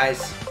shortly, guys.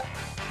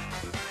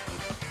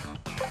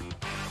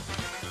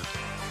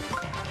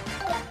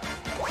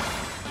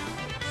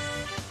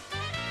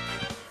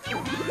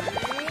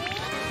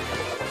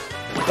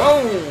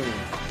 Boom.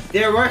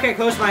 Did it work? I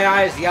closed my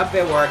eyes. Yup,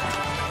 it worked.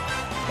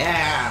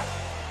 Yeah.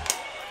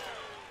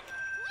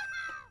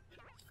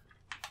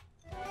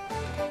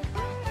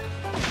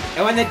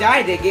 And when they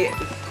die,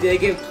 they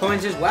give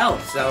coins as well.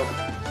 So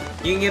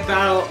you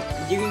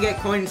can get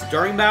coins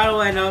during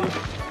battle and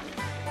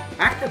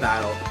after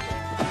battle.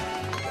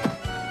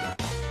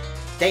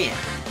 Damn.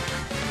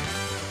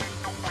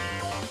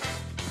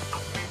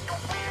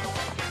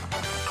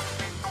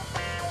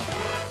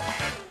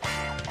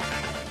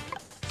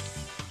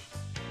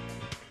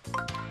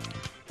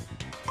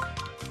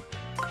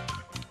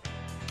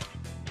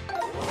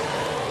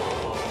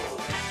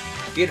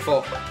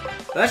 Beautiful.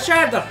 Let's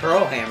try the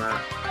Hurl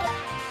Hammer.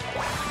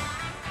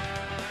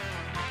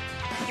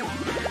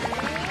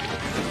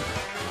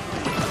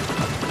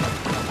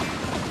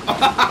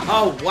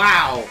 Oh,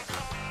 wow.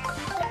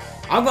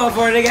 I'm going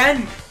for it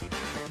again.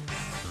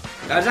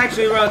 That was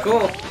actually really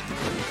cool.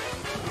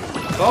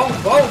 Boom,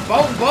 boom,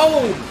 boom,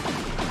 boom.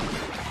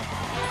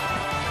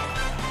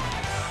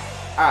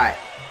 Alright.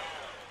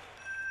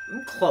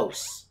 I'm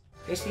close.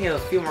 I just need a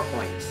few more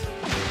coins.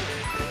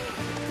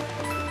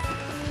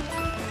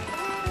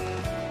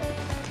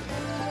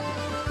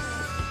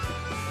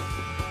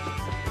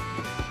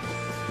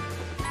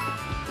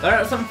 There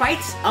are some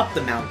fights up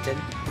the mountain.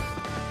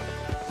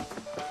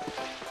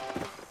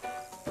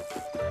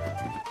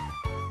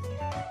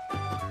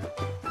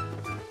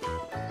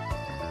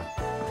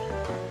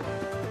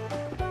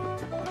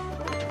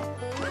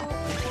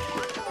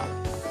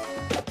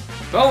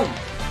 Boom!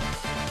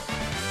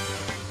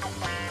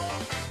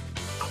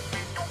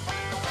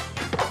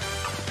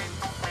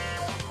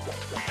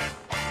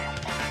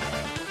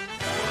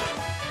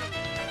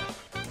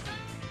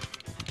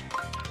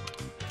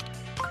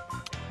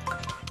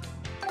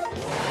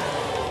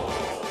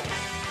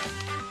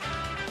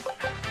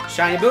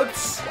 Shiny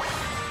boots.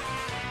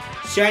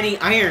 Shiny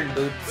iron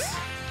boots.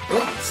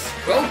 Boots,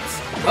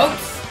 boots,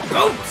 boots,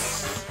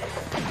 boots!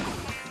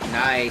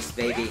 Nice,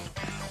 baby.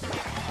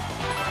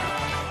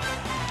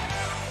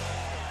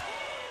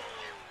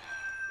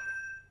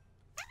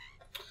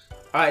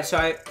 Alright, so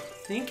I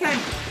think I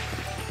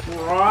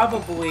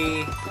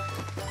probably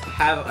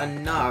have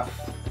enough.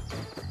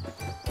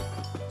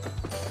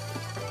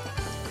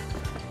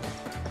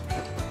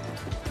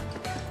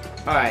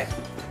 Alright.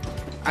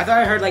 I thought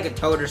I heard like a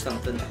toad or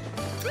something.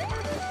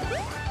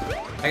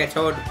 Like a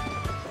toad,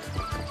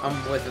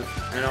 with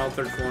an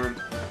altered form.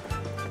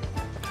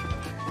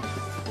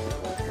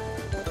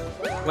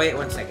 Wait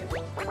 1 second.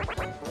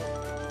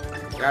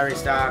 Gotta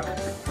restock.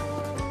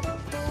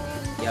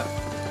 Yep.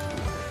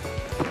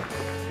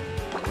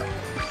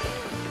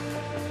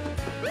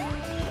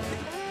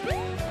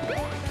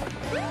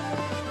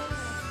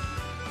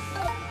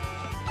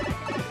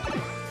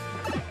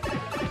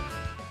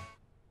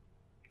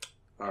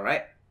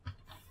 Alright.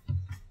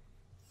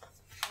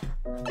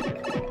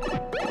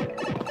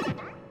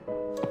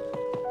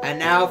 And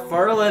now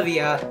for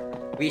Olivia,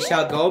 we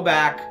shall go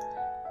back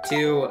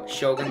to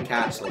Shogun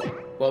Castle.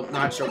 Well,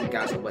 not Shogun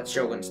Castle, but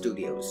Shogun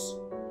Studios.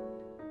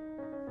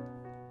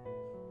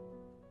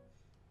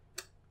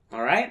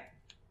 Alright?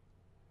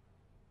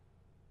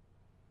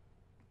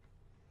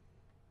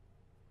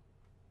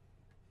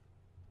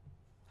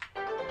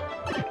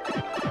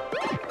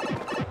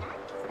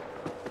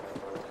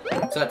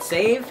 So let's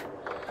save.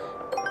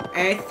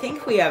 And I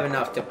think we have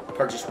enough to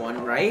purchase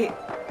one, right?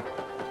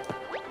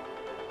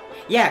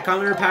 Yeah,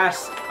 Commoner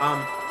Pass,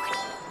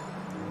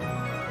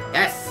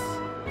 yes!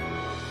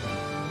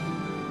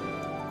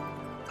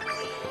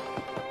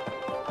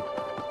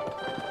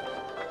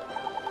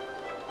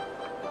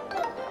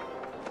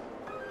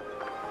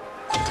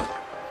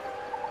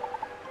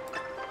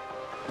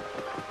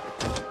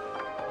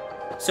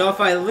 So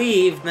if I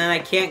leave, then I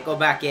can't go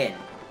back in.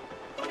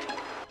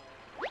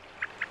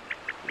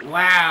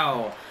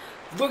 Wow!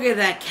 Look at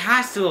that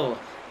castle!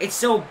 It's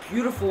so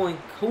beautiful and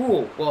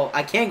cool. Well,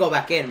 I can go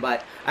back in,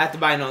 but I have to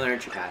buy another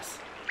entry pass.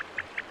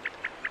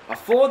 A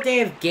full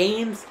day of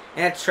games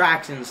and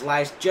attractions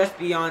lies just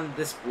beyond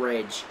this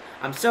bridge.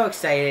 I'm so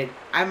excited,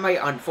 I might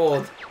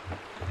unfold.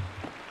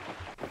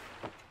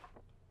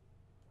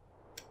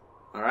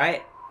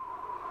 Alright.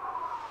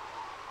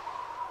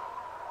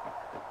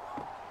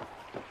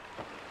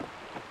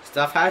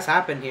 Stuff has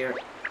happened here.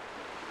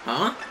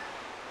 Huh?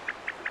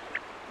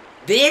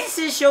 This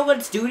is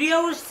Shogun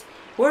Studios?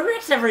 Where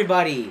is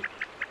everybody?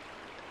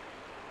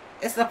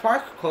 Is the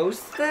park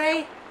closed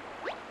today?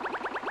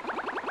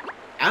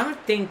 I don't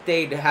think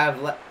they'd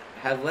have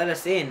let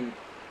us in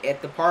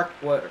if the park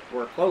were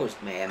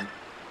closed, man.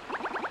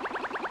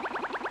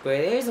 But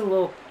it is a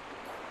little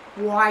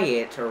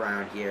quiet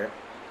around here.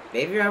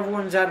 Maybe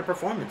everyone's out of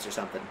performance or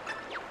something.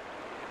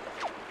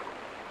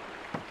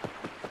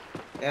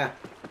 Yeah.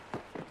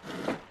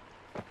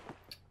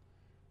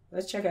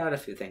 Let's check out a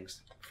few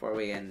things before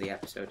we end the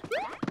episode.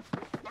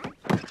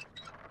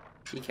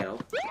 Tea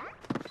kettle.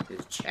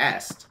 His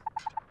chest.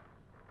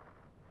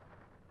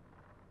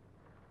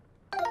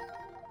 I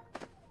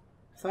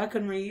thought I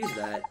couldn't reuse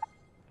that.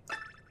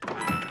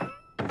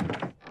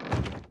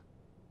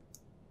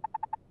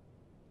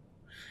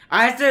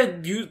 I have to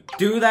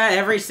do that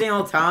every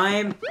single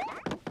time?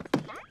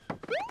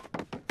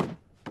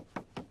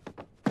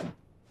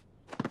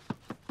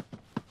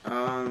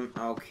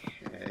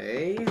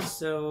 Okay,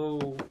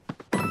 so...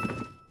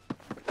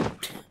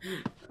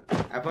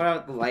 I put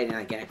out the light and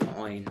I get a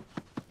coin.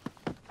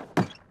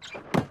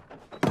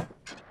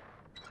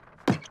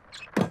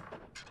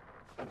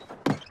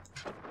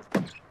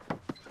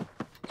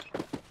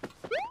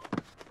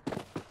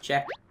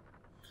 Check.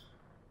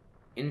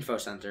 Info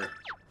center.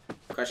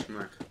 Question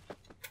mark.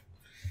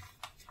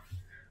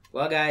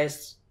 Well,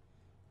 guys,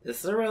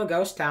 this is a real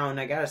ghost town,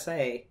 I gotta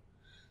say.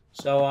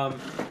 So,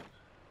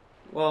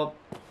 well...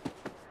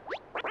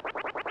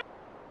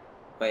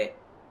 Wait.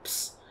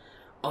 Psst.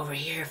 Over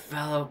here,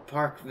 fellow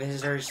park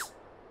visitors.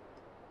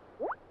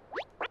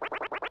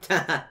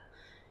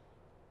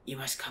 You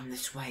must come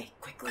this way,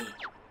 quickly.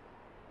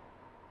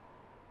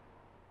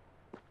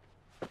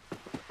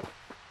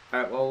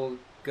 Alright, well, we'll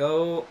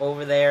go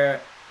over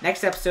there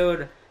next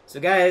episode. So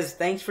guys,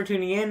 thanks for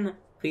tuning in.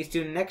 Please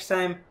tune in next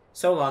time.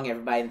 So long,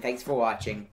 everybody, and thanks for watching.